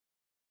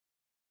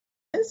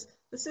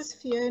This is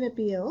Fiona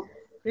Beale,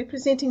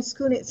 representing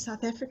Schoolnet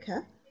South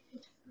Africa.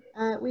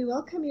 We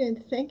welcome you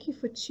and thank you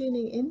for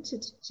tuning into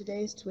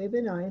today's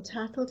webinar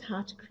entitled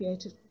How to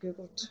Create a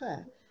Google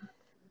Tour.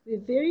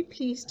 We're very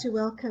pleased to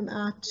welcome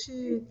our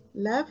two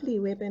lovely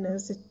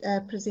presenters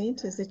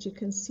that you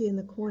can see in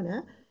the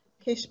corner,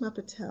 Keshma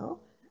Patel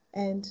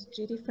and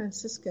Judy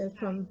Francisco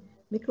from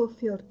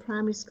Micklefield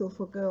Primary School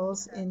for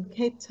Girls in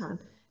Cape Town.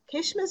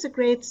 Keshma is a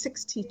grade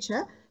 6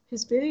 teacher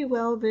who's very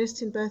well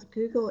versed in both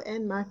Google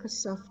and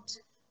Microsoft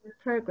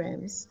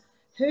programs.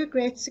 Her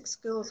grade 6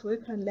 girls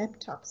work on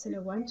laptops in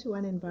a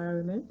one-to-one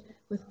environment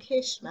with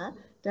Keshma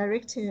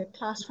directing her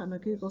class from a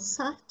Google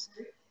site,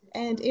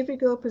 and every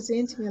girl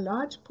presenting a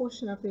large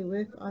portion of their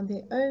work on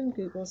their own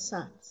Google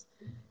sites.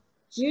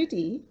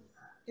 Judy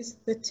is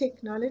the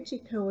technology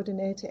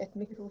coordinator at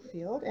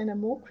Micklefield, and a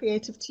more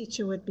creative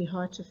teacher would be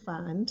hard to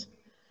find.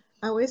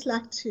 I always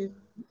like to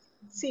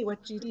see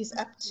what Judy's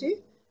up to,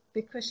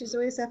 because she's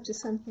always up to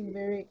something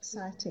very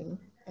exciting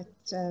at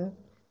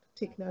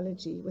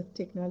technology.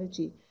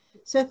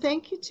 So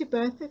thank you to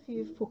both of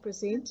you for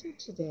presenting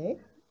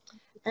today.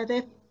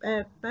 Both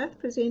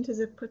presenters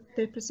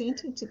they're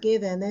presenting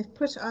together, and they've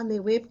put on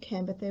their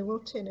webcam, but they will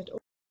turn it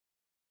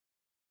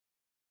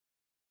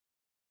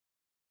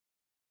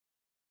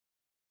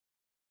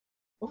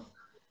off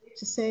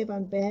to save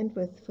on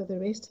bandwidth for the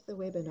rest of the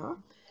webinar.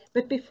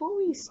 But before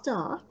we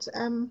start,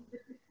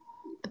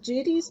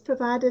 Judy's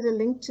provided a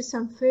link to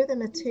some further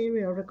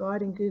material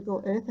regarding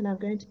Google Earth, and I'm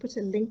going to put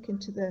a link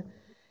into the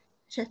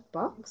chat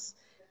box.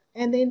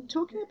 And then,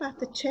 talking about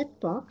the chat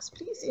box,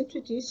 please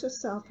introduce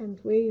yourself and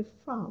where you're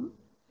from.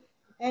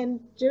 And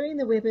during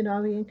the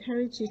webinar, we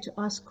encourage you to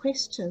ask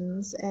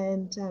questions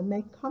and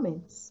make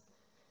comments.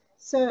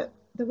 So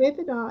the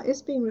webinar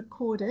is being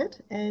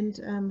recorded, and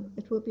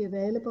it will be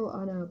available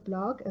on our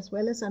blog as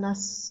well as on our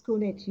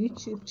Schoolnet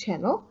YouTube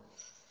channel.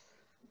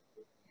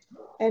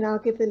 And I'll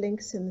give the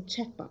links in the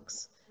chat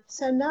box.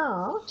 So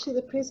now to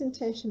the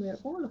presentation we're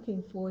all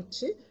looking forward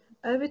to.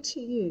 Over to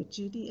you,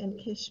 Judy and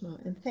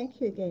Keshma, and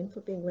thank you again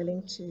for being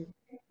willing to.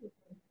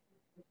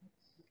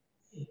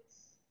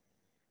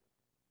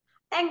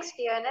 Thanks,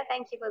 Fiona.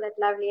 Thank you for that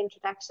lovely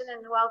introduction,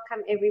 and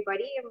welcome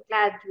everybody. I'm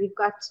glad we've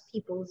got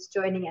people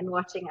joining and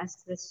watching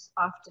us this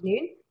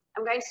afternoon.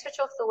 I'm going to switch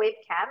off the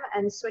webcam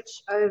and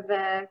switch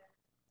over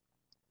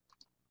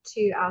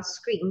to our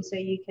screen so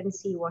you can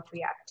see what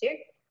we're up to.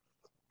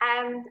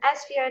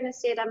 As Fiona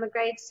said, I'm a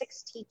grade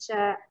 6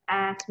 teacher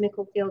at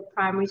Micklefield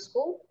Primary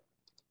School.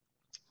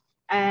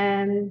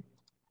 And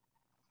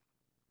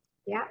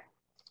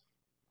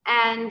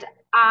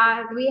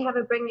we have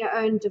a bring your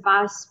own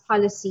device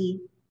policy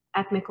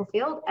at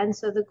Micklefield, and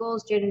so the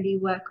girls generally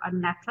work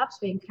on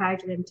laptops. We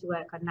encourage them to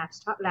work on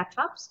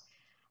laptops.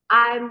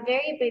 I'm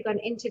very big on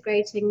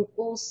integrating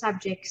all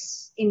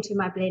subjects into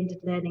my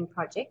blended learning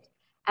project,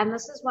 and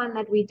this is one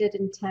that we did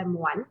in term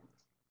 1.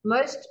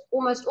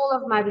 Almost all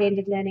of my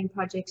blended learning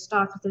projects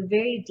start with a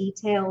very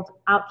detailed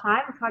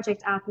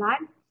project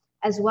outline,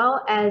 as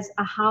well as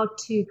a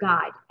how-to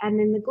guide. And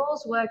then the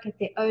girls work at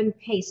their own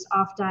pace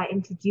after I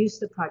introduce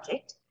the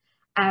project.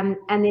 And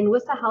then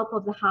with the help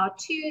of the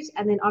how-tos,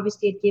 and then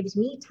obviously it gives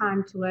me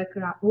time to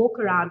walk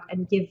around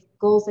and give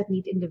girls that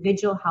need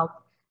individual help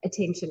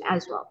attention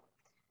as well.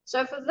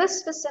 So for this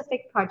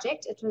specific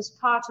project, it was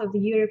part of the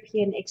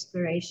European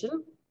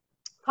exploration,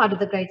 part of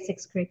the grade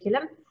 6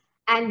 curriculum.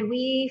 And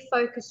we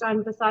focused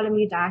on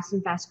Bartholomew Dice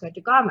and Vasco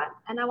da Gama.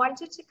 And I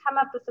wanted to come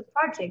up with a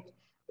project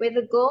where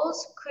the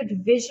girls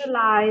could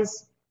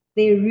visualize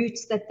their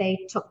routes that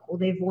they took or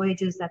their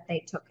voyages that they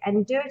took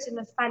and do it in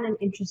a fun and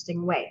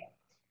interesting way.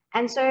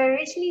 And so I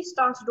originally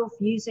started off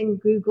using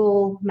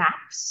Google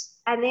Maps,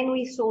 and then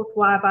we thought,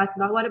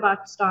 what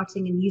about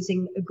starting and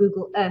using a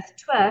Google Earth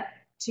tour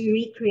to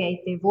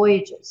recreate their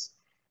voyages?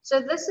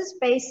 So this is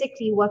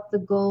basically what the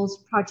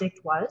girls' project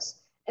was.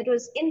 It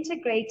was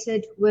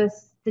integrated with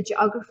the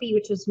geography,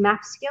 which was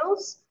map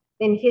skills,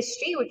 then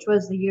history, which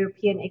was the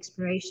European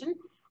exploration,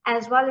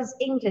 as well as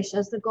English,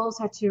 as the girls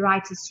had to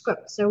write a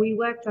script. So we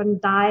worked on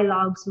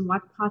dialogues and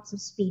what parts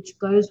of speech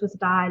goes with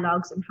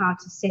dialogues and how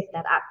to set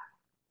that up.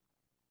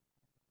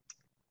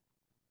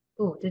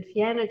 Oh, did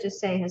Fiona just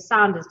say her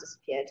sound has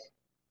disappeared?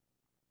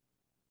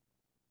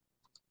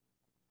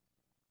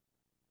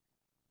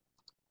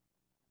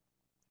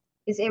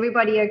 Is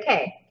everybody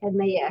okay? Can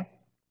they hear?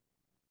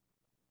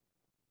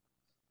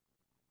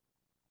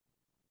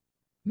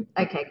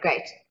 Okay,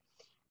 great.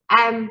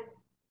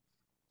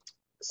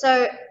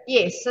 So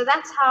yes, so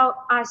that's how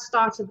I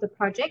started the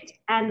project.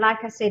 And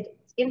like I said,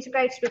 it's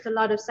integrated with a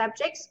lot of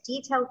subjects,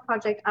 detailed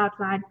project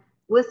outline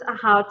with a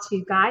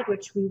how-to guide,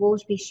 which we will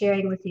be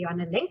sharing with you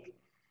on a link.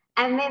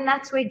 And then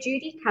that's where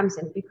Judy comes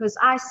in, because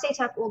I set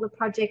up all the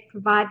project,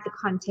 provide the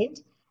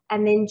content,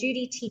 and then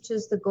Judy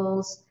teaches the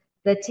girls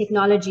the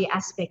technology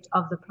aspect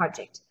of the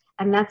project.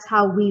 And that's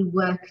how we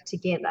work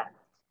together.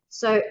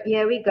 So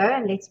here we go,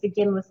 and let's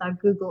begin with our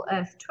Google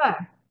Earth tour.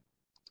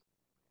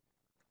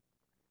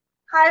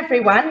 Hi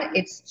everyone,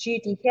 it's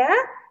Judy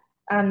here.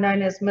 I'm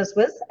known as Ms.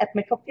 Wiz at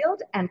Micklefield,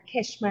 and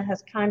Keshma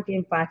has kindly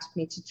invited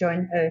me to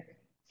join her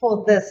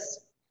for this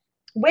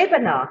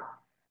webinar.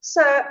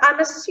 So I'm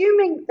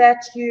assuming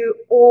that you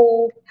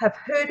all have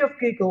heard of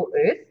Google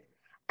Earth,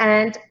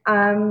 and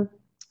I'm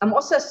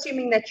also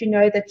assuming that you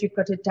know that you've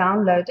got to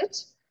download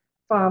it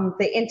from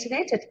the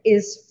internet. It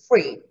is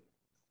free.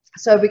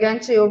 So we're going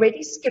to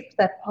already skip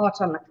that part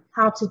on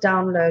how to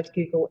download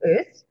Google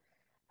Earth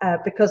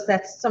because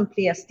that's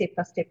simply a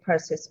step-by-step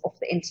process off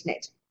the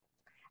internet.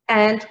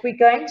 And we're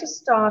going to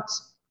start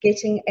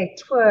getting a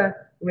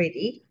tour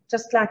ready,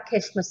 just like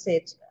Keshma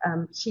said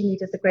she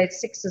needed the grade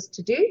 6s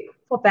to do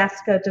for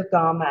Vasco da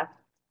Gama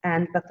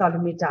and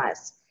Bartholomew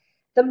Dias.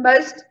 The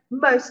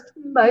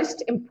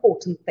most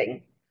important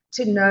thing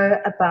to know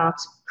about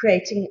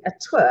creating a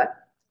tour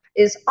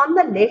is on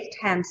the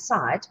left-hand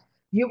side,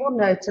 you will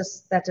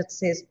notice that it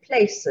says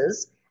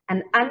places,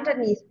 and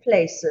underneath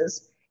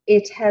places,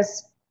 it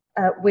has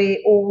where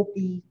all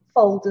the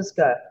folders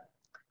go.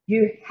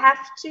 You have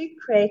to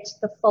create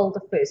the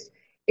folder first.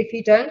 If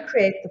you don't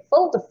create the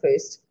folder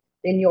first,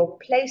 then your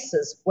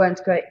places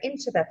won't go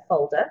into that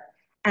folder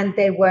and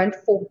they won't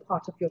form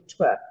part of your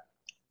tour.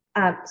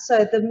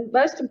 So the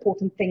most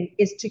important thing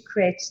is to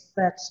create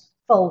that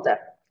folder.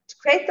 To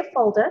create the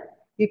folder,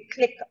 you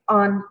click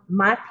on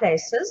My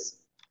Places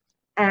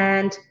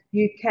and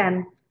you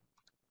can,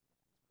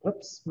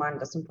 whoops, mine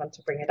doesn't want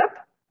to bring it up.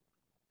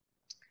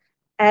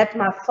 Add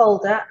my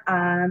folder.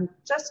 I'm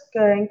just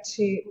going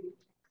to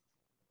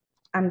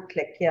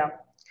unclick here.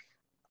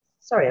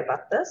 Sorry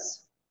about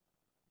this.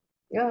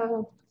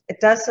 Yeah, it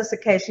does this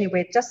occasionally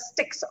where it just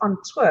sticks on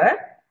tour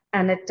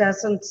and it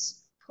doesn't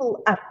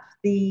pull up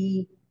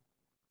the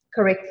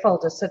correct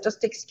folder. So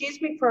just excuse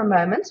me for a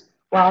moment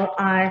while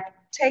I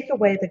take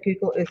away the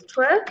Google Earth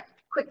tour,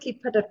 quickly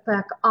put it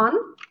back on.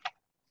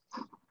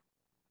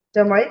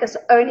 Don't worry, this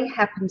only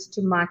happens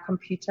to my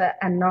computer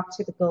and not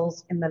to the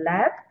girls in the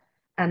lab.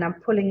 And I'm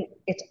pulling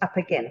it up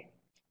again.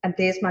 And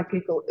there's my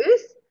Google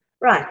Earth.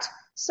 Right,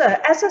 so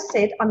as I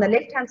said, on the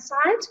left-hand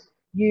side,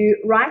 you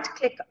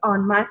right-click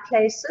on My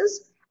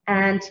Places,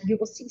 and you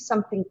will see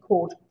something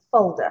called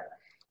folder.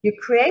 You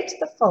create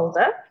the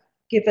folder,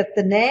 give it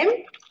the name,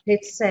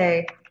 let's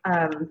say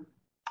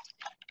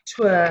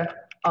Tour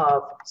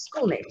of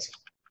SchoolNet.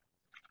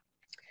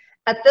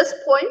 At this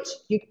point,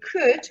 you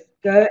could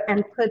go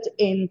and put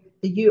in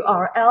the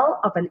URL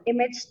of an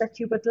image that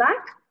you would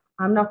like.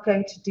 I'm not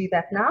going to do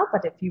that now,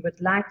 but if you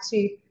would like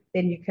to,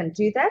 then you can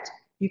do that.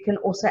 You can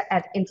also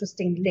add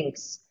interesting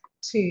links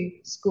to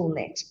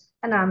SchoolNet.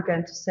 And I'm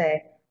going to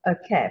say,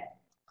 okay.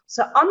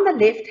 So on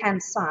the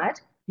left-hand side,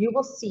 you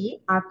will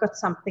see I've got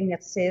something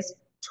that says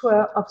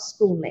Tour of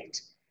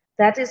SchoolNet.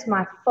 That is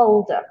my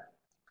folder.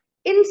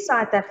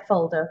 Inside that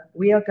folder,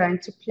 we are going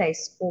to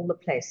place all the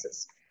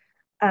places.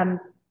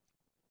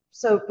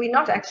 So we're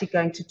not actually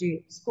going to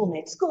do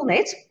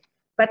SchoolNet,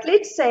 but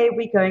let's say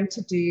we're going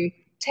to do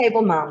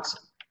Table Mountain.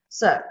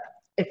 So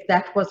if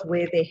that was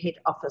where their head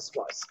office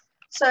was.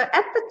 So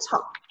at the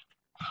top,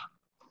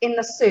 in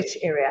the search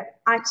area,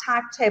 I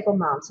type Table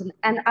Mountain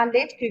and I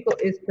let Google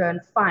Earth go and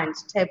find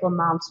Table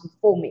Mountain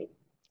for me.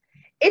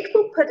 It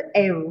will put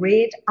a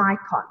red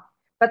icon,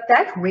 but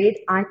that red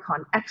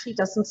icon actually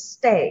doesn't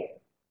stay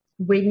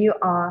when you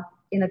are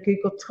in a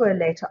Google tour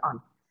later on.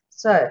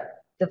 So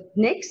the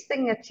next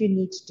thing that you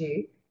need to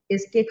do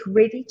is get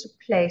ready to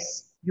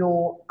place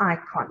your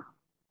icon.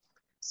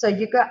 So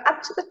you go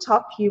up to the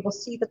top, you will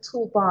see the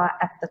toolbar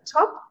at the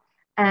top,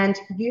 and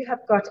you have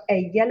got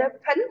a yellow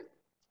pin,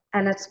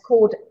 and it's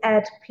called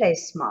Add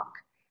Place Mark.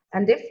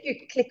 And if you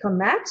click on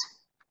that,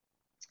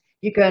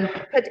 you're going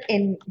to put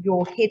in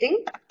your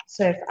heading.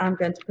 So if I'm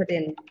going to put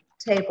in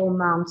Table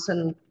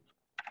Mountain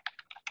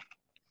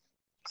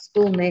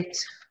SchoolNet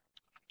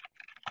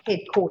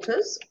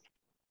headquarters,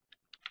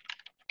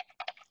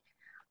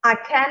 I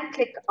can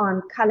click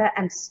on color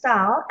and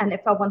style, and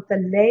if I want the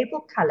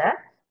label color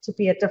to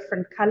be a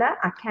different color,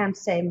 I can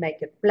say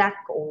make it black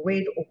or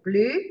red or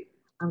blue.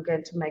 I'm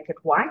going to make it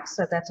white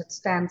so that it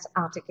stands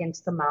out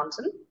against the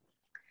mountain.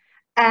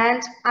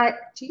 And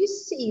do you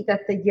see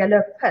that the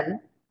yellow pin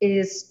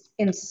is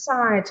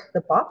inside the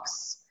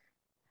box?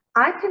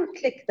 I can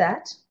click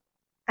that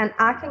and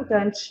I can go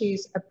and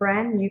choose a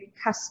brand new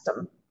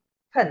custom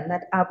pin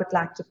that I would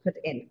like to put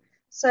in.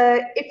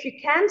 So if you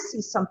can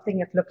see something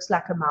that looks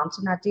like a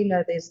mountain, I do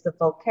know there's the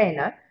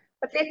volcano,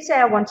 but let's say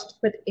I wanted to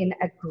put in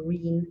a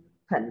green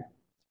pin.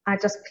 I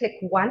just click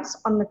once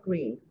on the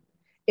green.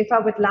 If I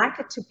would like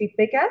it to be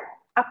bigger,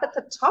 up at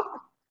the top,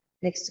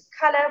 next to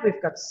color,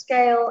 we've got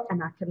scale,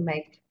 and I can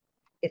make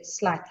it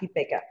slightly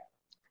bigger.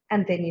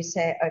 And then you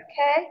say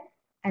okay,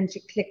 and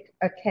you click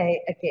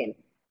okay again.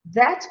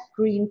 That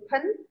green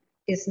pin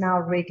is now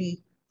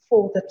ready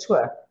for the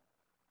tour.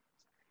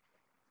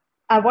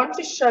 I want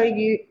to show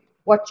you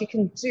what you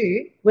can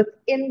do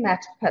within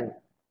that pin.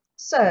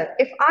 So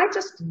if I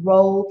just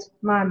rolled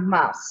my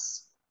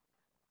mouse,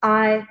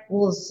 I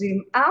will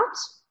zoom out,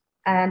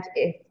 and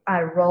if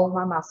I roll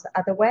my mouse the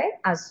other way,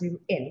 I zoom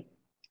in.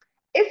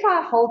 If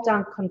I hold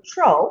down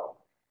Control,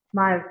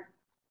 my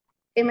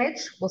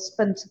image will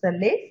spin to the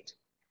left,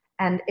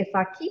 and if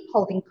I keep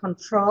holding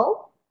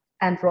Control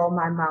and roll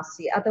my mouse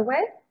the other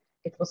way,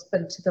 it will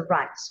spin to the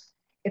right.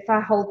 if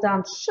I hold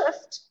down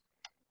Shift,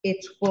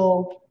 it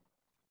will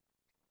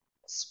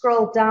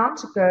scroll down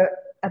to go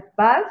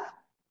above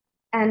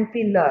and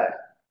below.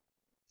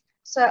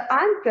 So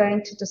I'm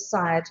going to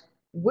decide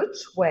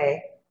which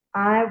way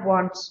I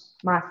want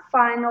my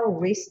final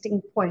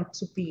resting point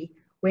to be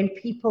when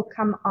people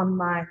come on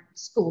my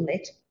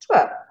SchoolNet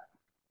tour.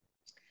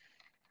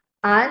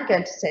 I'm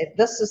going to say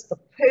this is the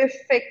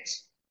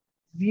perfect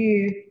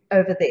view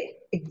over there.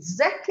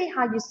 Exactly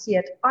how you see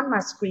it on my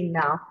screen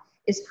now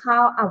is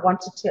how I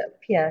want it to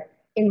appear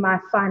in my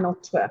final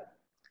tour.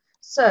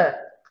 So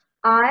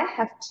I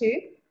have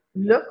to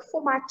look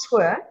for my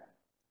tour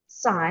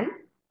sign,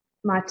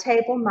 my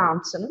Table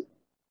Mountain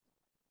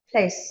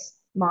place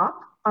mark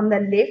on the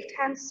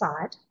left-hand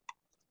side,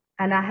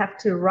 and I have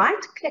to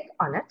right-click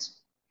on it.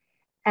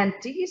 And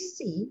do you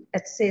see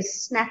it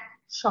says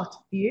snapshot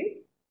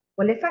view?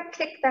 Well, if I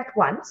click that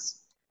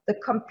once, the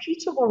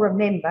computer will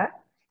remember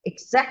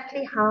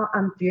exactly how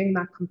I'm viewing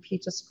my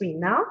computer screen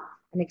now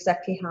and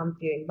exactly how I'm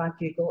viewing my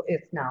Google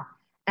Earth now.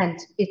 And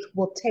it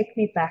will take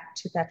me back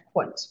to that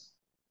point.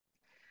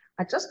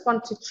 I just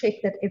want to check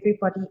that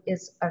everybody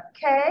is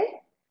okay.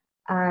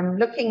 I'm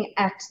looking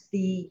at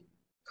the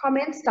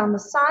comments down the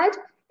side.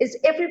 Is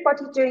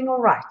everybody doing all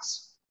right?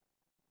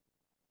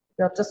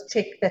 They'll just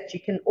check that you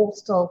can all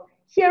still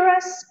hear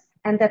us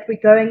and that we're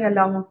going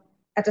along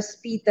at a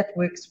speed that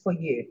works for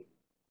you.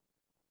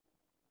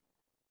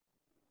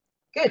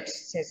 Good,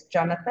 says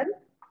Jonathan.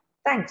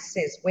 Thanks,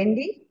 says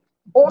Wendy.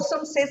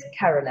 Awesome, says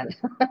Carolyn.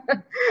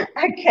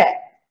 Okay.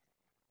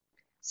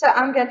 So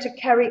I'm going to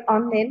carry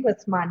on then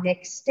with my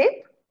next step.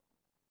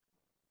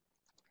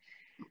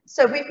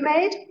 So we've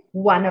made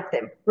one of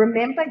them.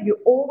 Remember, you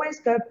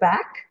always go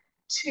back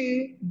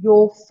to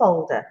your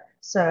folder.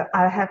 So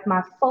I have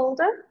my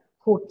folder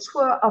called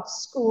Tour of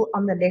School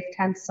on the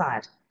left-hand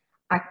side.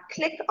 I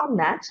click on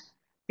that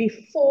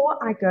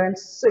before I go and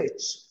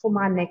search for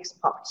my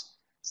next part.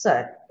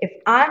 So if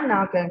I'm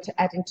now going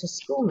to add into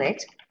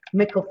SchoolNet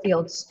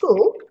Micklefield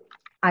School,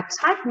 I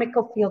type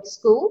Micklefield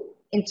School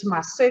into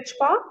my search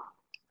bar.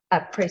 I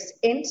press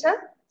enter.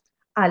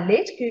 I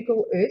let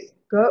Google Earth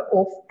go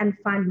off and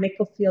find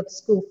Micklefield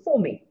School for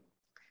me.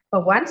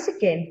 But once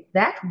again,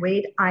 that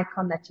red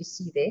icon that you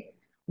see there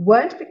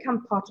won't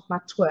become part of my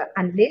tour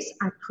unless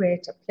I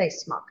create a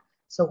place mark.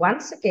 So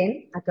once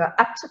again, I go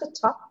up to the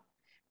top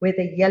where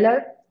the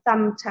yellow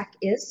thumbtack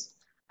is.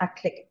 I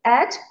click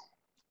add.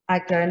 I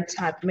go and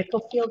type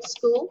Micklefield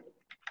School.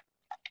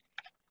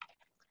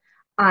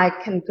 I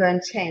can go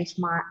and change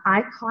my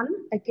icon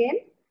again.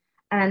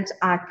 And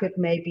I could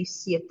maybe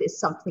see if there's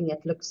something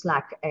that looks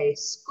like a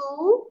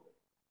school.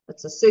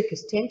 It's a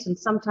circus tent, and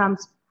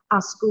sometimes our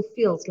school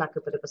feels like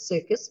a bit of a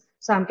circus.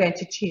 So I'm going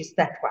to choose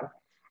that one.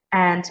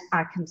 And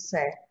I can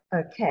say,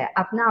 okay,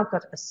 I've now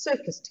got a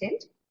circus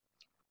tent.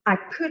 I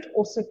could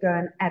also go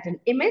and add an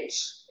image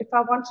if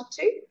I wanted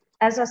to.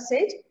 As I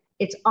said,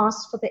 it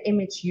asks for the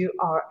image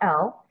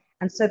URL.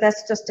 And so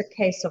that's just a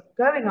case of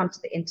going onto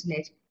the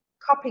internet,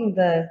 copying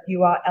the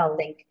URL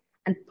link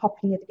and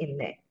popping it in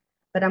there.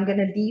 But I'm going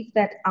to leave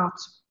that out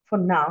for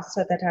now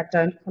so that I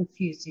don't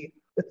confuse you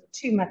with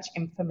too much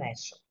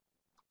information.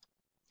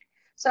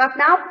 So I've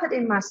now put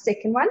in my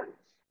second one,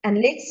 and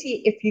let's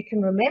see if you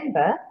can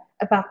remember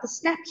about the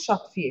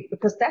snapshot view,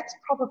 because that's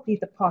probably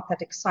the part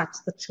that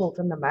excites the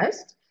children the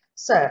most.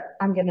 So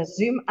I'm going to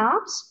zoom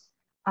out.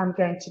 I'm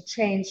going to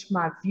change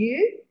my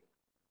view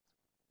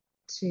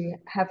to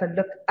have a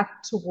look up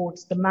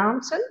towards the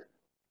mountain.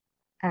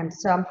 And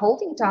so I'm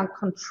holding down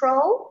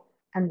Control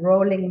and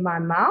rolling my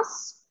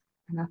mouse.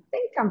 And I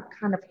think I'm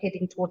kind of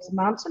heading towards the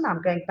mountain.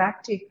 I'm going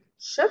back to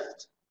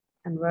Shift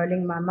and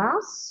rolling my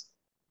mouse.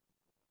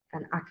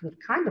 And I can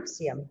kind of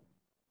see a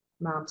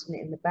mountain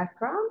in the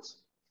background.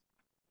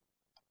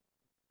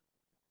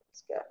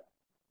 Let's go.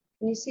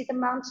 Can you see the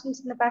mountains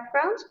in the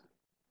background?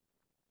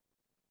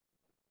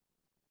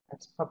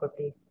 That's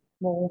probably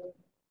more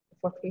of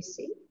what we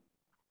see.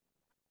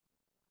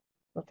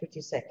 What would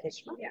you say,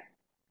 Keshma?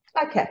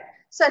 Yeah. Okay,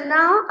 so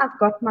now I've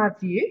got my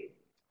view.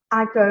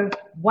 I go,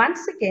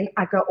 once again,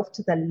 I go off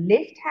to the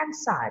left-hand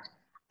side.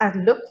 I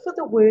look for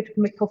the word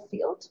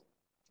Micklefield.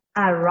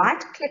 I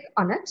right-click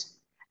on it,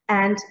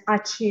 and I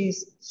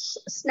choose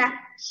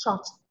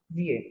Snapshot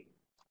View.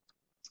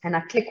 And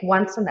I click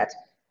once on that.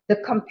 The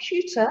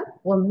computer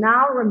will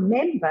now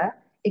remember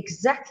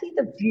exactly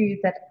the view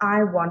that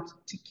I want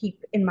to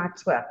keep in my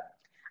tour.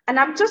 And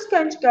I'm just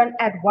going to go and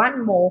add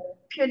one more,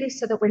 purely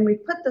so that when we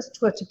put this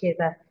tour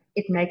together,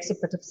 it makes a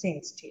bit of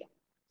sense to you.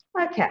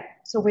 Okay,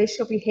 so where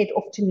shall we head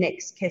off to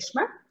next,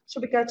 Keshma?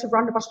 Shall we go to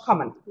Rondebosch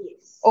Common?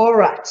 Yes. All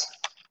right.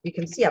 You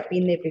can see I've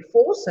been there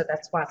before, so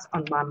that's why it's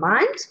on my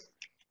mind.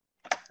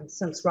 And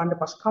since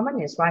Rondebosch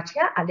Common is right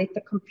here, I let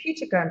the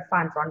computer go and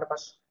find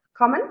Rondebosch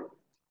Common,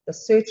 the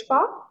search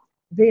bar.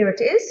 There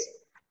it is.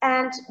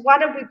 And why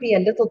don't we be a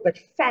little bit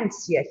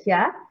fancier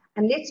here?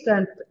 And let's go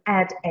and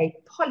add a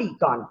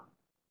polygon.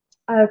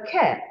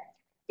 Okay.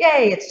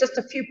 Yay, it's just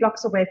a few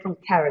blocks away from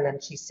Carolyn,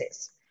 she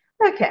says.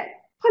 Okay,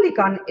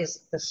 polygon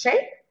is the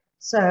shape.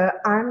 So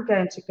I'm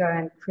going to go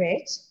and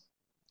create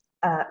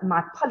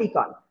my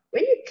polygon.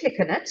 When you click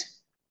on it,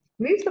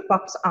 move the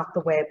box out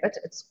the way a bit.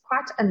 It's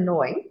quite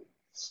annoying.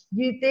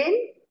 You then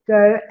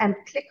go and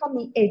click on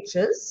the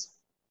edges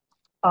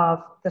of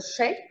the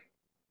shape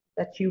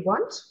that you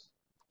want,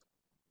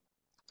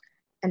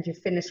 and you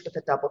finish with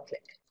a double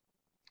click.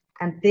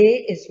 And there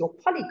is your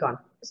polygon.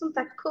 Isn't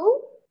that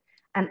cool?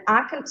 And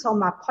I can tell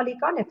my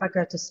polygon, if I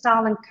go to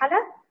style and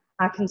color,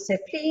 I can say,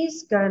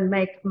 please go and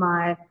make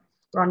my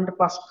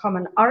Rondebosch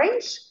common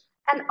orange,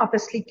 and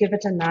obviously give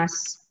it a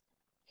nice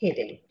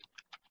heading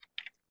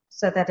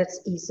so that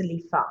it's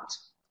easily found.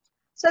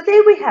 So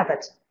there we have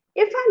it.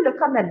 If I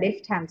look on the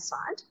left-hand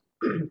side,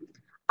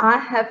 I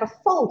have a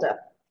folder.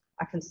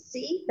 I can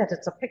see that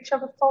it's a picture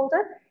of a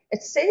folder.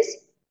 It says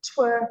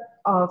Tour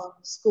of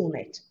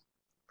SchoolNet.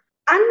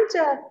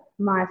 Under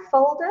my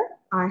folder,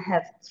 I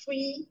have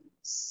 3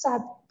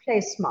 sub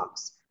place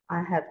marks.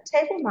 I have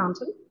Table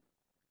Mountain,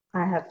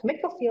 I have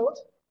Mickelfield,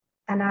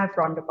 and I have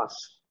Rondebosch.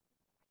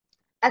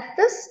 At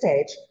this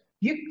stage,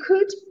 you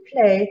could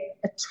play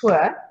a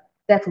tour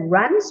that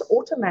runs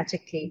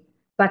automatically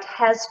but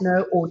has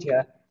no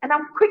audio. And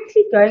I'm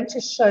quickly going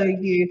to show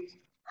you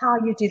how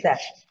you do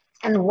that.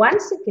 And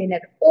once again,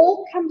 it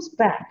all comes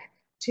back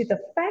to the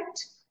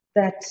fact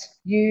that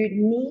you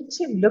need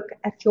to look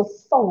at your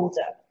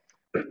folder.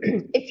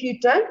 If you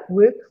don't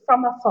work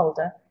from a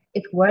folder,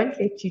 it won't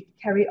let you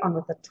carry on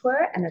with the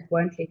tour, and it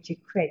won't let you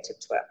create a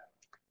tour.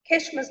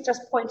 Keshma's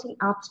just pointing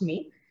out to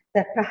me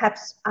that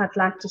perhaps I'd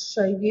like to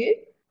show you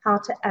how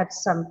to add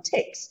some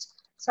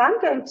text. So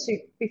I'm going to,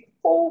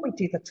 before we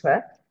do the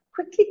tour,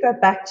 quickly go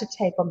back to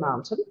Table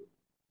Mountain.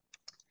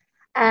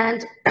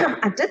 And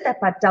I did that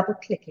by double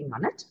clicking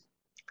on it.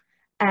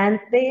 And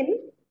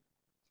then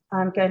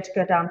I'm going to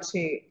go down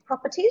to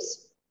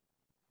Properties,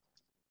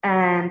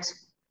 and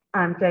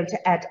I'm going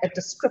to add a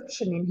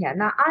description in here.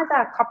 Now, either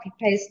I copy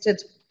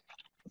pasted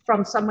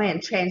from somewhere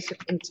and changed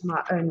it into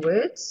my own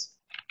words.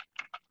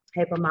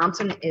 Table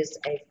Mountain is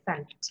a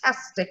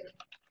fantastic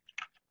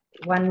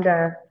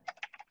wonder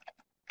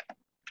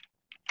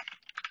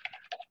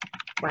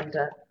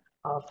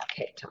of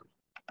Cape Town.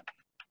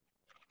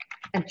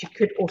 And you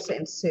could also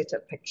insert a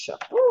picture.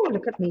 Oh,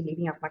 look at me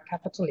leaving out my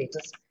capital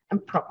letters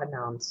and proper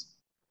nouns.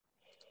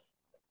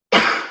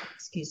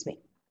 Excuse me.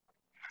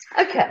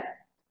 Okay,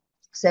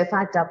 so if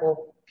I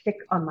double click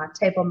on my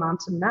Table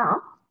Mountain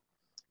now,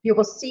 you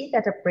will see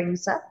that it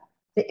brings up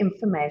the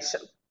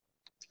information.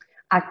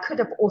 I could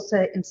have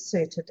also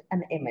inserted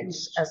an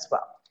image as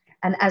well.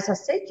 And as I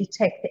said, you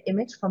take the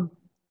image from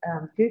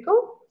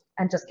Google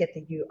and just get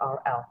the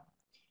URL.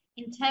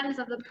 In terms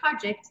of the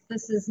project,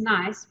 this is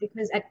nice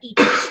because at each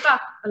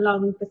stop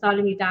along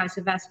Bartholomew Dias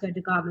of Vasco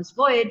da Gama's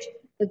voyage,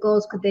 the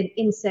girls could then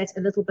insert a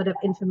little bit of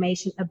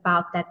information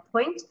about that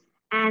point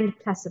and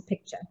plus a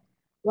picture.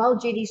 While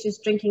Judy's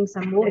just drinking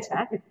some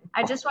water,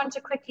 I just want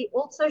to quickly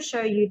also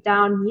show you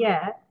down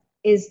here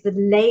is the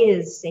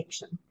layers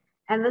section.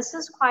 And this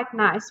is quite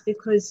nice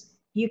because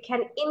you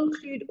can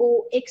include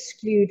or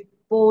exclude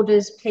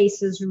borders,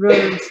 places,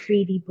 roads,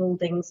 3D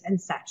buildings, and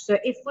such. So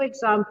if, for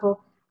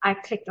example, I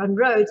clicked on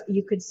roads,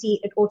 you could see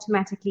it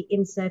automatically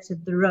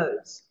inserted the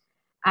roads.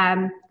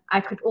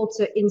 I could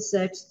also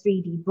insert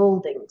 3D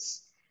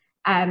buildings.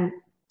 And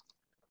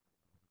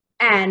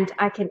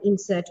I can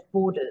insert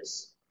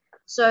borders.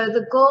 So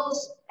the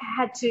girls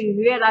had to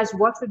realize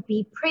what would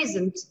be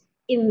present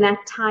in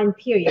that time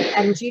period.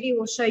 And Judy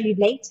will show you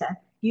later.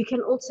 You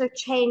can also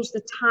change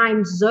the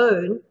time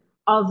zone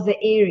of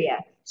the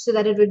area so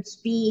that it would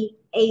be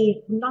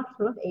not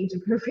age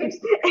appropriate,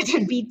 it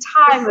would be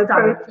time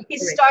appropriate,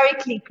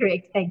 historically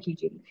correct. Thank you,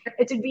 Judy.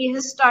 It would be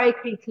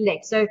historically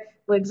correct. So,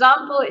 for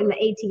example, in the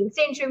 18th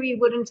century, we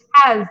wouldn't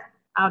have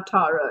our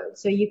tar road.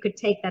 So you could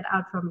take that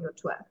out from your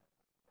tour.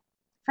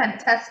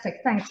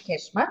 Fantastic. Thanks,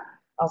 Keshma.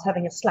 I was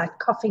having a slight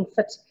coughing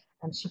fit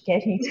and she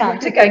gave me time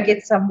to go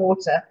get some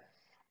water.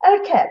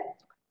 Okay.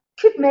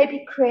 Could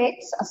maybe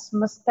create, I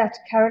missed that,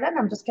 Carolyn.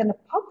 I'm just going to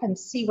pop and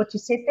see what you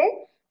said there.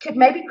 Could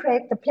maybe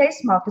create the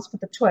place markers for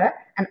the tour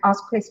and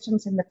ask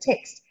questions in the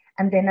text.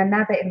 And then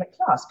another in the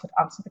class could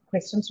answer the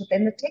questions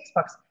within the text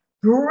box.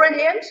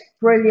 Brilliant,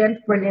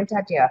 brilliant, brilliant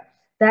idea.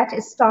 That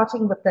is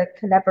starting with the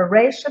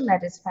collaboration.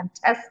 That is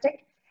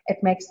fantastic.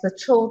 It makes the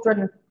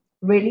children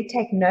really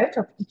take note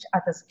of each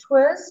other's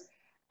tours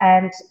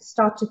and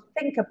start to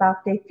think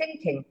about their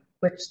thinking,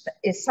 which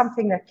is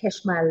something that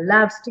Keshma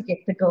loves to get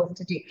the girls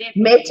to do.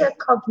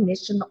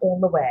 Metacognition all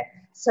the way.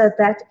 So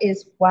that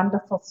is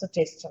wonderful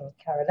suggestion,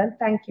 Carolyn.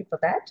 Thank you for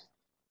that.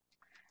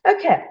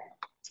 Okay,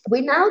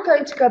 we're now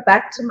going to go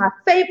back to my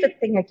favorite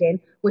thing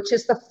again, which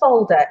is the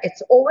folder.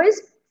 It's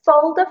always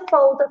folder,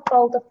 folder,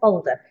 folder,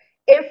 folder.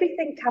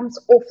 Everything comes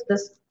off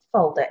this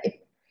folder.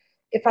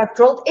 If I've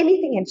drilled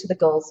anything into the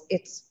girls,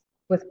 it's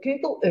with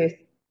Google Earth,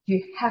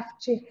 you have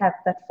to have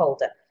that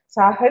folder.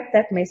 So I hope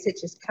that message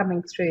is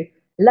coming through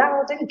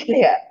loud and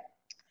clear.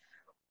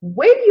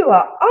 When you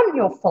are on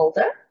your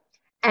folder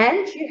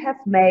and you have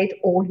made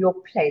all your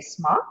place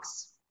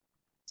marks,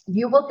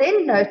 you will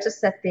then notice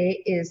that there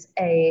is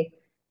a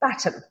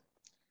button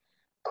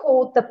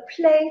called the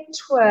Play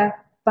Tour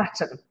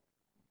button.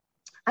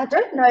 I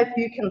don't know if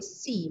you can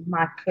see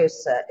my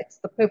cursor. It's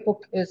the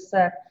purple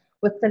cursor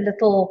with the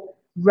little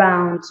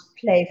round,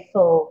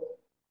 playful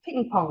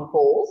ping pong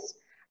balls.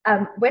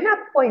 When I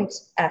point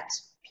at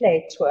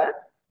Play Tour,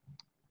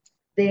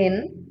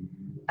 then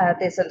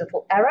there's a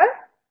little arrow.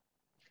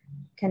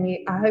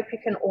 I hope you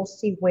can all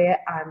see where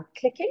I'm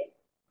clicking.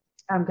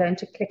 I'm going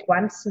to click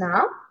once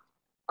now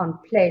on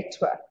Play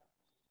Tour.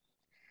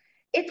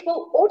 It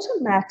will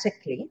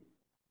automatically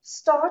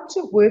start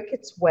to work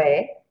its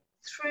way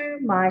through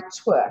my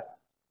tour.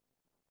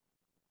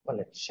 Well,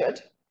 it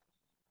should.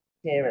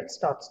 There it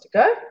starts to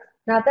go.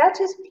 Now that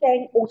is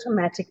playing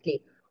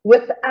automatically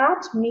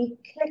without me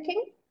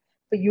clicking,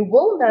 but you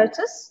will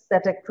notice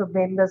that it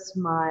remembers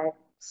my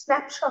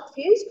snapshot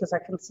views because I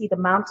can see the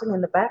mountain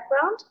in the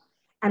background,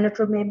 and it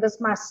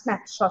remembers my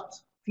snapshot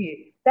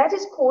view. That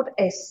is called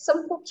a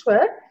simple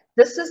tour.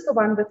 This is the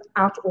one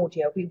without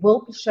audio. We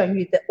will be showing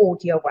you the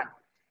audio one.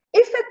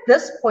 If at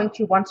this point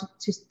you wanted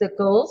the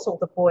girls or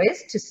the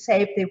boys to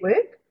save their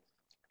work,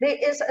 there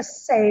is a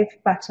save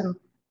button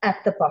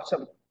at the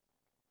bottom.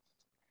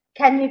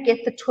 Can you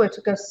get the tour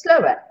to go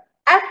slower?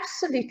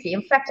 Absolutely.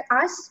 In fact,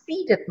 I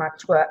speeded my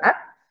tour up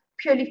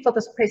purely for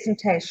this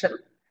presentation,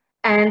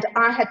 and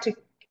I had to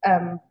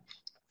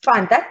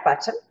find that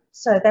button.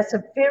 So that's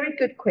a very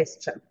good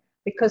question,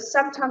 because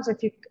sometimes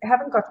if you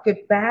haven't got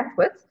good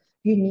bandwidth,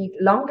 you need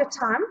longer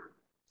time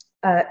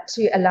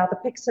to allow the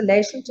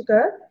pixelation to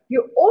go.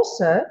 You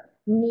also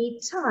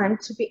need time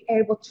to be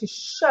able to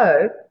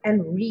show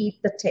and read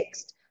the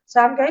text.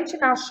 So I'm going to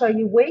now show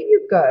you where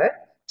you go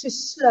to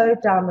slow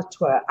down the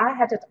tour. I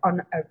had it on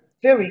a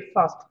very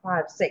fast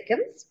 5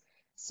 seconds.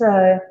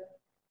 So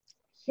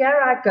here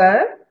I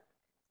go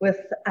with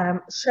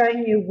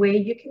showing you where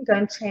you can go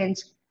and change.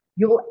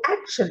 You'll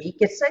actually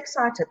get so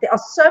excited. There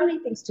are so many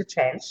things to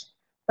change,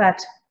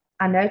 but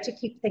I know to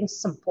keep things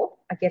simple,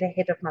 I get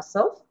ahead of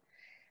myself.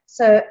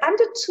 So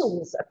under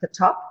Tools at the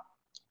top,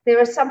 there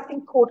is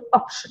something called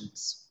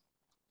Options.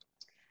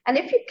 And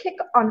if you click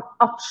on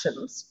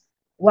Options,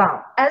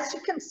 wow, as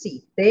you can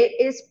see, there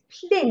is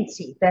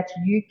plenty that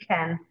you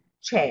can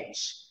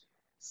change.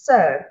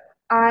 So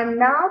I'm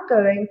now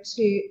going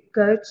to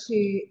go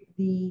to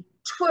the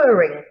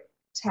Touring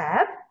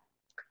tab,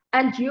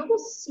 and you will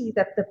see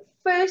that the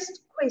first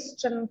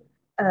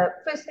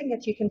thing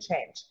that you can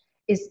change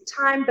is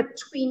time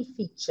between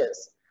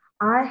features.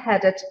 I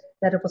had it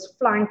that it was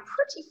flying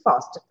pretty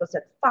fast. It was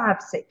at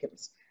 5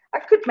 seconds. I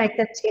could make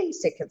that 10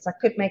 seconds. I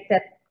could make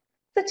that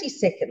 30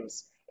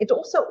 seconds. It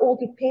also all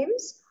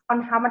depends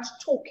on how much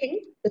talking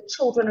the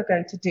children are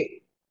going to do.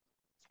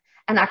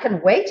 And I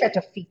can wait at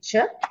a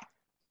feature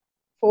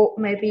for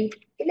maybe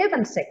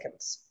 11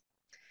 seconds.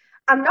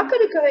 I'm not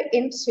going to go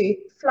into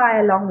fly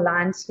along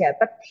lines here,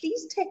 but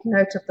please take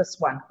note of this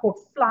one called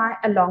fly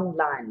along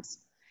lines.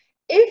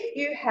 If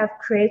you have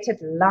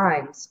created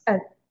lines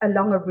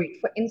along a route,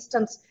 for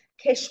instance,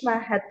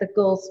 Keshma had the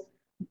girls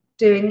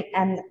doing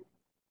an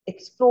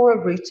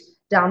explorer route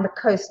down the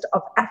coast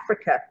of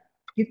Africa,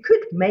 you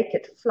could make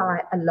it fly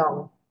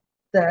along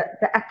the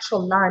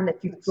actual line that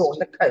you've drawn,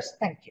 the coast.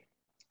 Thank you.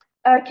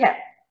 Okay,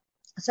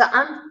 so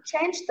I've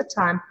changed the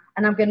time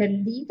and I'm going to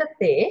leave it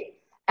there,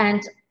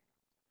 and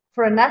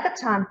for another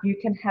time you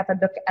can have a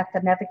look at the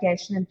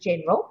navigation in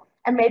general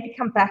and maybe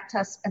come back to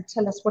us and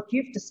tell us what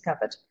you've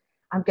discovered.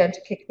 I'm going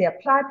to click the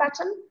apply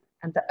button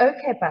and the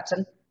OK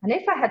button, and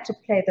if I had to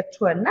play the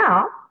tour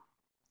now,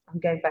 I'm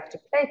going back to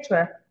play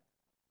tour.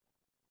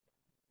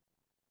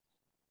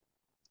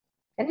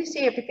 Can you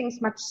see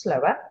everything's much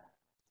slower?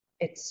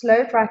 It's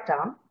slowed right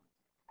down,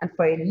 and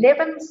for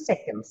 11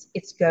 seconds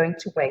it's going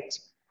to wait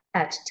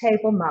at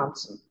Table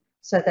Mountain,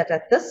 so that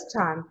at this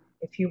time,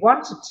 if you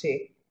wanted to,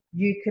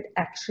 you could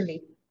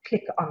actually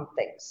click on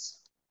things.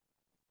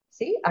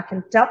 See, I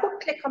can double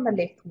click on the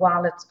left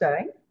while it's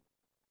going,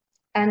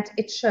 and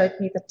it showed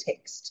me the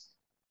text.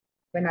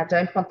 When I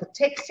don't want the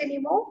text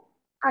anymore,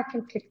 I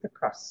can click the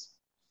cross.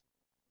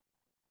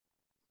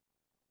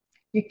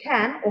 You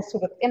can also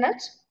within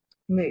it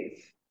move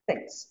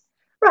things.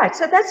 Right,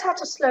 so that's how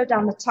to slow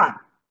down the time.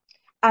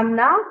 I'm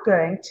now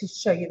going to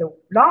show you the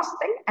last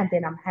thing, and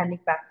then I'm handing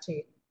back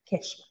to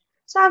Keshma.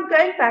 So I'm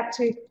going back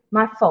to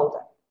my folder.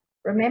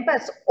 Remember,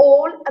 it's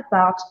all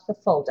about the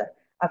folder.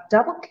 I've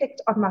double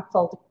clicked on my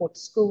folder called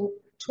School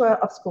Tour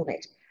of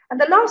SchoolNet. And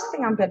the last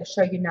thing I'm going to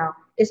show you now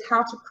is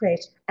how to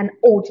create an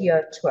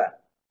audio tour,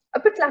 a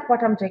bit like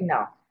what I'm doing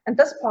now. And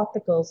this part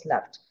the girls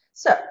loved.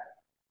 So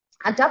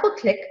I double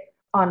click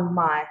on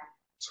my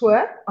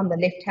tour on the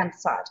left-hand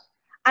side.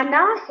 I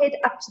now head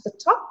up to the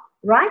top,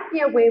 right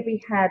near where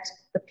we had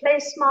the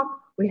place mark,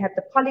 we had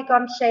the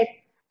polygon shape,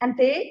 and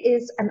there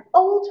is an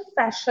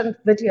old-fashioned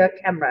video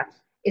camera.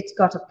 It's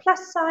got a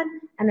plus sign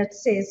and it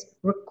says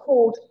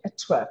record a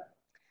tour.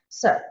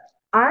 So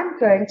I'm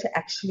going to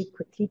actually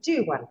quickly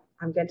do one.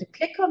 I'm going to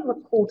click on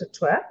record a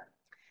tour.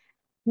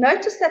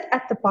 Notice that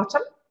at the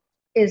bottom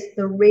is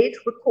the red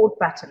record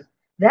button.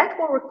 That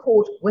will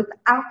record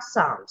without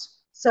sound.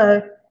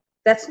 So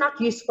that's not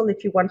useful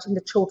if you're wanting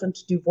the children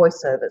to do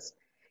voiceovers.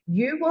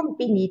 You will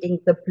be needing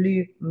the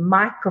blue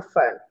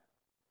microphone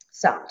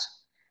sound.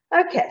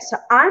 Okay, so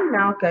I'm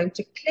now going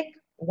to click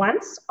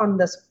once on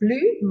this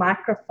blue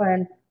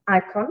microphone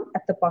icon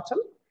at the bottom,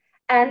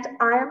 and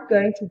I am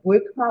going to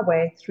work my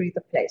way through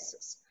the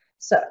places.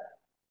 So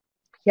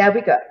here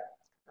we go.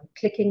 I'm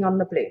clicking on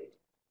the blue,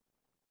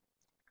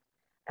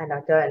 and I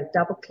go and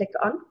double click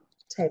on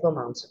Table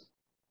Mountain.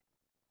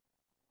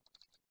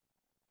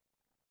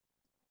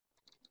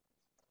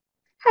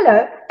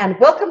 Hello and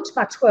welcome to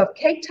my tour of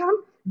Cape Town.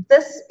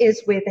 This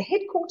is where the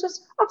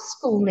headquarters of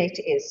SchoolNet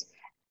is.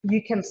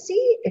 You can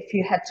see, if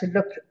you had to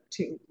look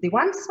to the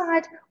one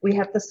side, we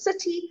have the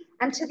city,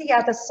 and to the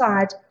other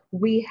side,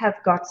 we have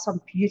got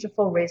some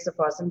beautiful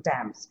reservoirs and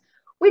dams.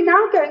 We're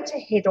now going to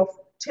head off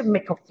to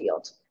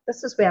Micklefield.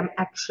 This is where I'm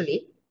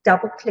actually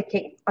double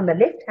clicking on the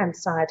left-hand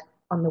side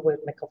on the word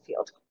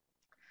Micklefield.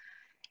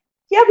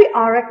 Here we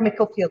are at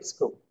Micklefield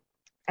School,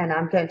 and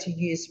I'm going to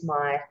use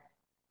my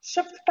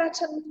Shift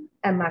button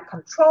and my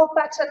Control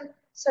button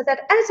so that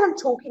as I'm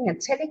talking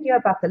and telling you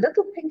about the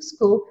little pink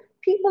school,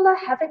 people are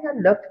having a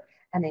look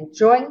and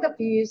enjoying the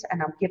views,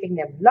 and I'm giving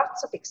them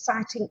lots of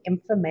exciting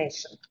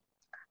information.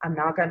 I'm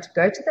now going to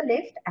go to the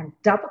left and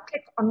double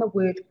click on the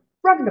word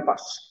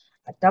Rondebosch.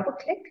 I double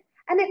click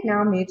and it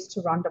now moves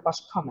to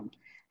Rondebosch Common.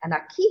 And I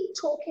keep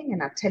talking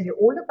and I tell you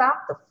all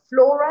about the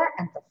flora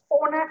and the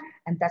fauna,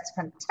 and that's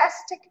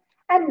fantastic.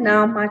 And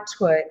now my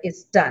tour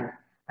is done.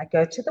 I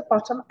go to the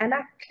bottom and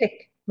I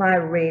click my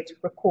red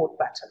record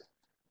button.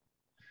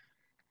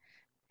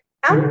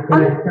 I'm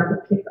going to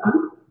double click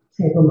on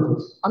Table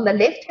Mountain. On the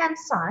left hand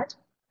side,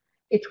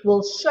 it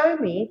will show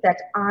me that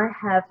I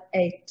have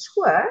a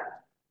tour.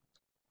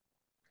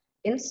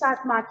 Inside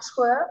my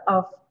tour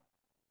of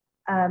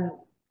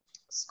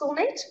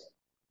SchoolNet,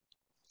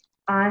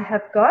 I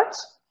have got,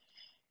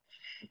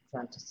 I'm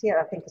trying to see it,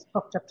 I think it's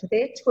popped up to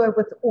there, tour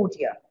with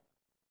audio.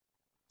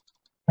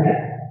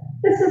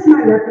 This is my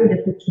lovely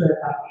little tour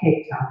of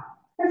Cape Town,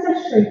 as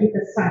I show you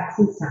the sights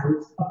and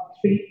sounds of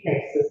 3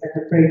 places that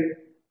are very...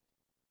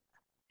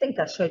 I think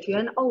I showed you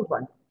an old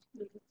one.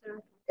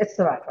 It's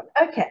the right one.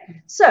 Okay,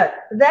 so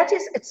that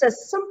is, it's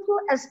as simple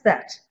as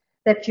that,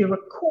 that you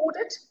record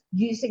it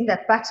using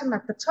that button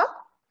at the top.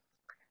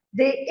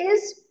 There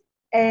is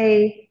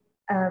a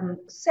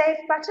save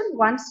button.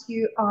 Once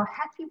you are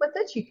happy with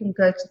it, you can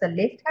go to the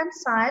left-hand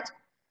side,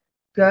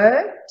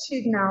 go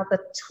to now the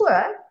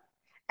tour,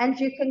 and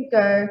you can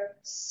go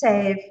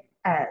save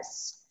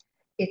as.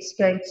 It's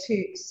going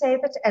to save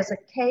it as a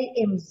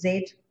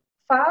KMZ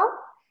file.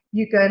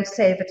 You go and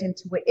save it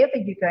into wherever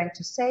you're going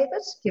to save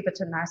it, give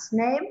it a nice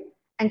name,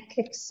 and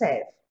click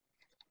save.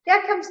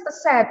 Here comes the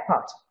sad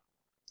part.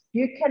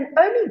 You can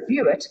only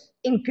view it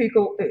in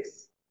Google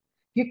Earth.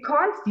 You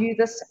can't view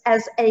this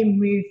as a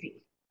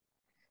movie.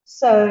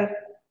 So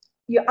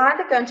you're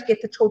either going to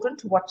get the children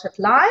to watch it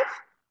live.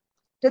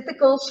 Did the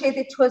girls share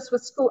their tours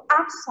with school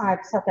outside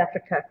South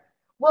Africa?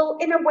 Well,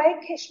 in a way,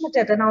 Keshma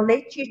did, and I'll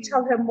let you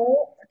tell her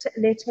more,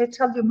 let her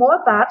tell you more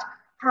about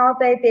how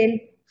they then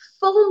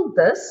filmed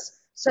this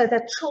so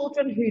that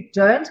children who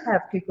don't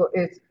have Google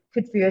Earth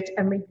could view it,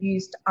 and we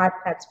used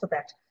iPads for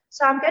that.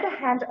 So I'm going to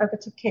hand over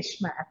to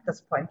Keshma at this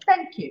point.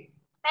 Thank you.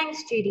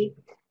 Thanks, Judy.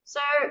 So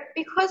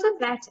because of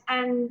that,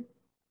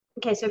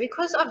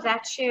 because of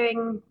that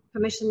sharing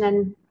permission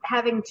and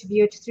having to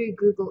view it through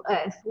Google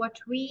Earth, what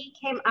we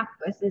came up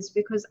with is,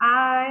 because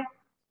I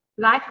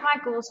like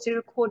my girls to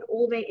record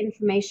all their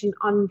information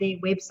on their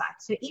website.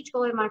 So each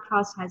girl in my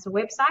class has a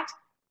website,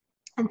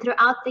 and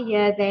throughout the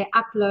year, they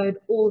upload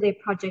all their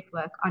project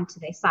work onto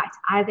their site.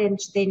 I then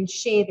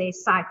share their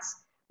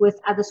sites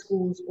with other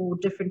schools or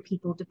different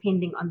people,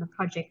 depending on the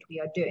project we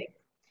are doing.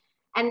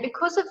 And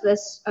because of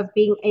this, of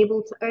being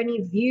able to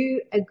only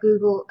view a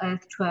Google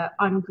Earth tour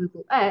on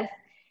Google Earth,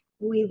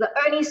 the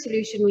only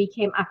solution we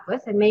came up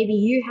with, and maybe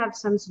you have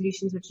some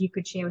solutions which you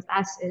could share with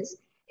us,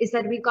 is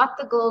that we got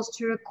the girls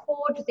to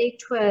record their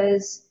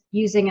tours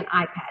using an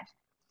iPad.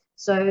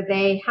 So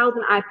they held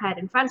an iPad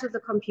in front of the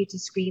computer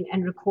screen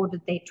and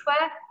recorded their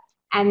tour,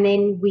 and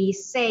then we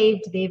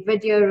saved their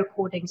video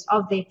recordings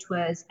of their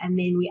tours, and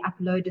then we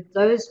uploaded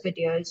those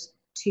videos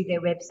to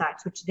their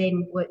websites, which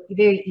then were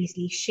very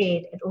easily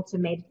shared. It also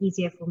made it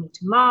easier for me to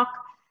mark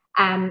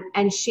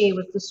and share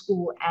with the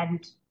school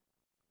and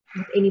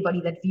with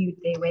anybody that viewed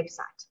their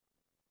website.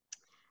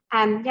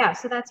 Yeah,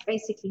 so that's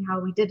basically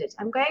how we did it.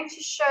 I'm going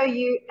to show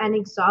you an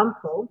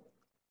example.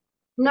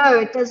 No,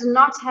 it does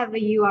not have a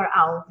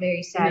URL,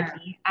 very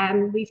sadly.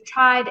 No. We've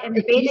tried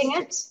embedding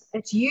it.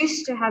 It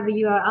used to have a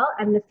URL,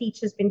 and the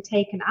feature's been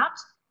taken out.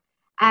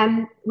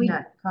 No,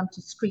 can't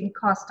do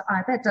screencast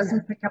either. It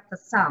doesn't pick up the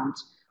sound.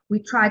 We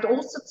tried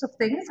all sorts of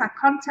things. I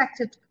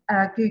contacted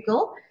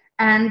Google,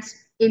 and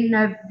in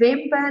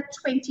November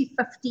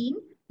 2015,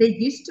 there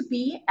used to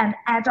be an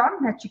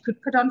add-on that you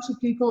could put onto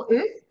Google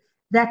Earth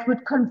that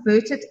would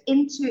convert it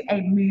into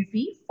a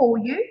movie for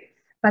you,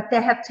 but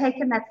they have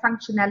taken that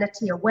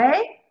functionality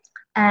away,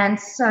 and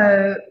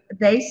so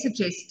they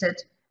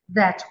suggested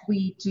that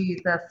we do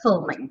the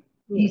filming.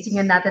 Yes. Using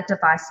another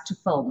device to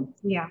film.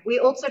 Yeah, we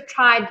also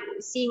tried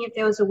seeing if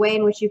there was a way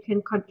in which you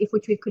can,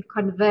 we could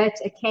convert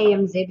a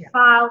KMZ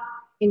file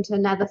into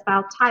another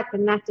file type,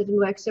 and that didn't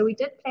work. So we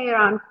did play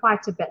around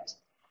quite a bit.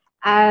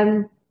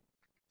 I'm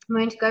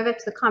going to go back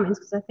to the comments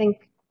because I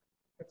think,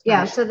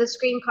 yeah, so the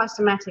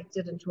screencast-o-matic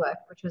didn't work,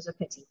 which was a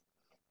pity.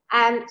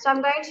 So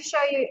I'm going to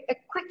show you a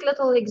quick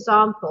little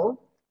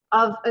example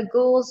of a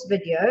girl's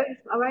video.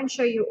 I won't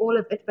show you all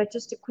of it, but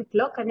just a quick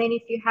look. And then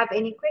if you have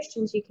any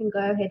questions, you can go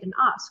ahead and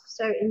ask.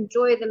 So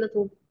enjoy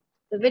the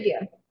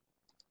video.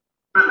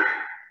 Hello.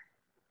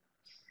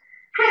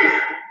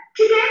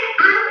 Today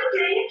I'll be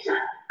doing a tour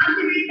of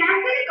the route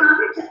Vasco da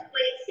Gama took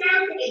when he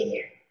sailed to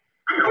India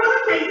and all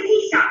the places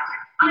he stopped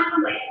at on the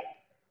way.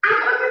 I'll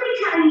also be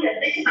telling you a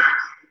bit about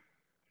him.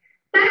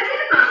 Vasco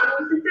da Gama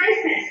was the first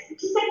person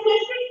to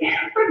successfully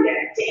sail from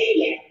Europe to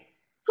India.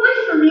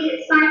 Portugal needed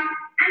spices,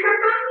 and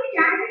Bartholomew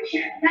Dias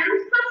showed that it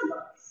was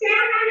possible to sail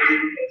around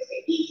Africa to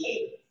the East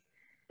Indies.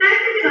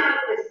 Vasco da Gama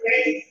was a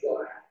great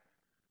explorer.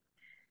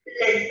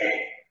 Lisbon.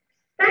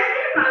 Vasco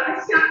da Gama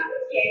stopped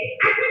his journey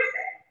at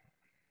Lisbon.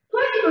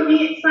 Portugal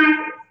needed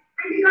spices,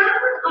 and da Gama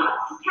was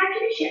asked to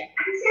capture a ship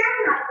and sail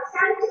around the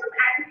southern tip of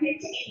Africa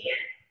to India.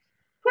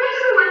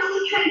 Portugal wanted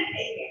to trade with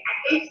India and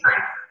get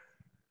spices.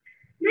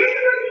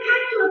 Lisbon was the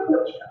capital of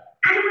Portugal,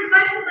 and it was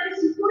one of the most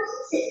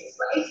important cities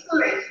for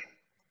exploration.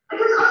 It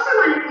was also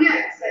one of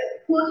Europe's most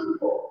important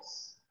ports.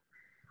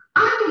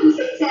 After he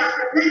set sail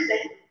from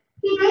Lisbon,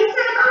 he then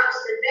sailed on to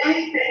the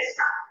very first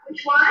stop,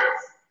 which was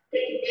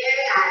the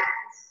Canary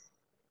Islands.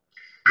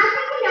 At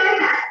the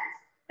Canary Islands,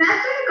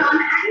 Vasco da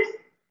Gama and his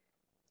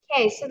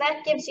Okay, so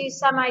that gives you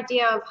some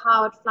idea of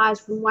how it flies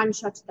from one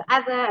shot to the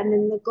other, and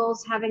then the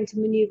girls having to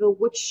maneuver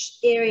which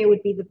area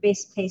would be the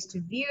best place to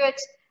view it.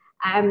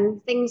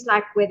 Things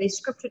like where the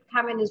script would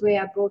come in is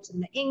where I brought in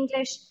the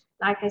English.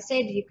 Like I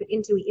said, we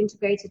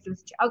integrated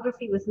with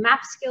geography, with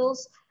map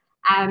skills.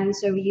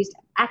 So we used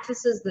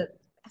atlases, the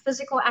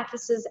physical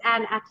atlases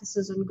and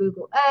atlases on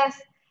Google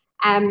Earth.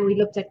 We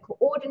looked at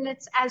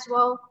coordinates as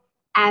well,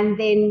 and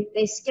then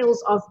the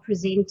skills of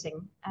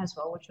presenting as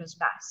well, which was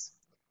nice.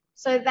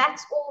 So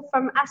that's all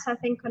from us, I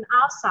think, on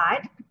our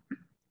side.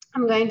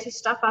 I'm going to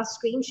stop our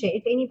screen share.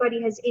 If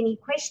anybody has any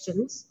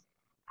questions,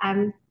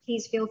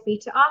 please feel free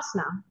to ask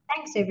now.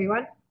 Thanks,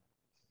 everyone.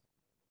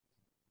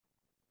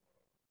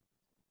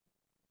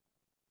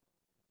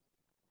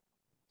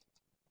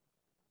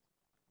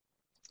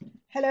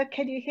 Hello,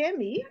 can you hear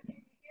me?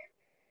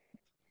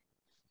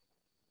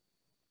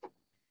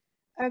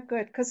 Oh,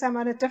 good, because I'm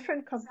on a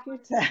different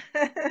computer.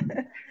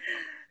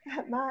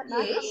 My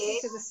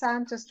computer, the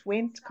sound just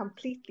went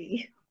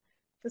completely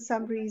for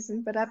some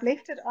reason, but I've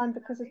left it on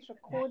because it's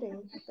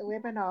recording the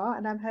webinar,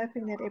 and I'm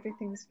hoping that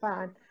everything's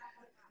fine.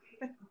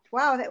 But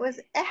wow, that was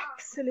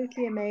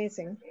absolutely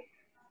amazing.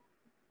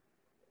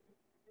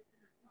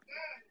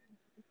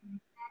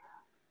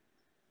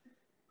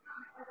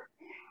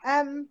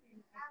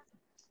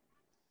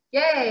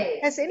 Yay!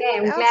 Has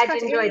anyone else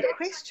got any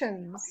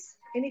questions?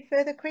 Any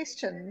further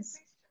questions?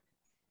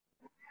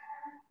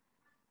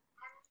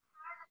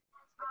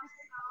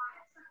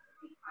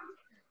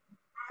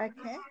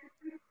 Okay.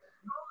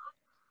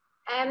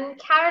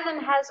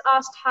 Carolyn has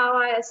asked how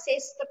I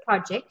assess the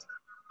project.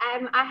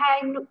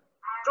 I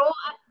draw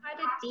up quite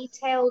a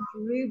detailed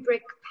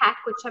rubric pack,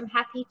 which I'm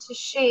happy to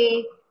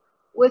share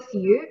with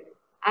you.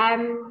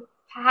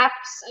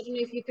 Perhaps, I don't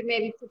know if you could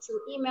maybe put your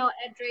email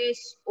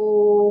address,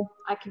 or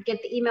I could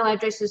get the email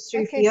addresses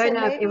through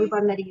Fiona of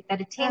everyone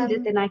that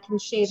attended, then I can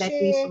share that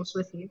resource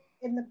with you.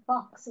 In the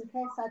box, in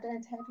case I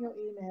don't have your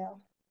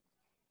email.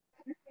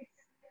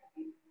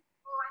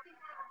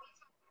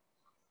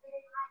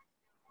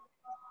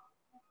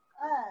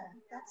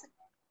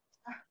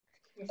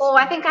 Oh,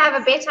 I think I have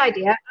a better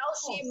idea.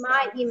 I'll share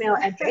my email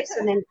address,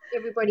 and then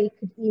everybody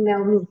could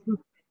email me.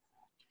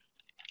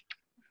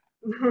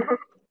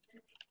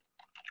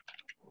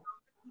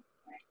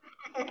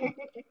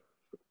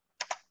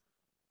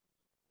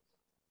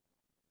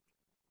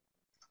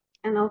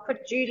 And I'll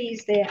put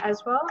Judy's there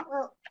as well.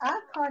 Well, I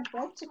can't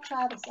wait to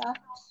try this out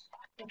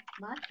with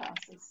my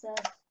classes. So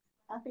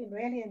I've been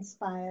really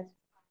inspired.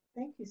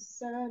 Thank you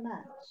so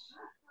much.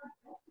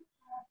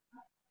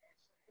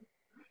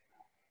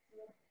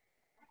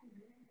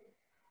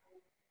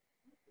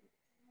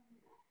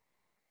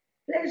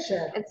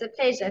 Pleasure. It's a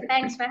pleasure.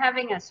 Thanks for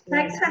having us.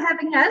 Thanks for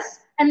having us.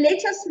 And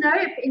let us know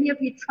if any of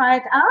you try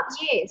it out.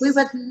 Yes. We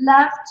would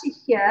love to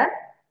hear.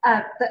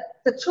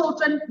 The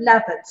children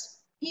love it.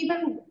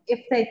 Even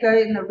if they go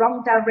in the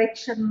wrong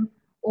direction,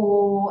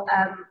 or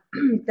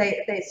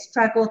they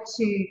struggle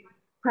to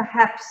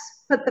perhaps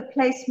put the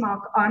place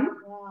mark on.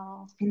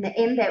 Wow. In the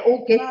end, they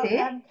all get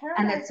there,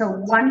 and it's a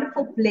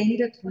wonderful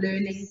blended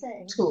learning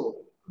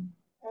tool.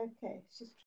 Okay. She's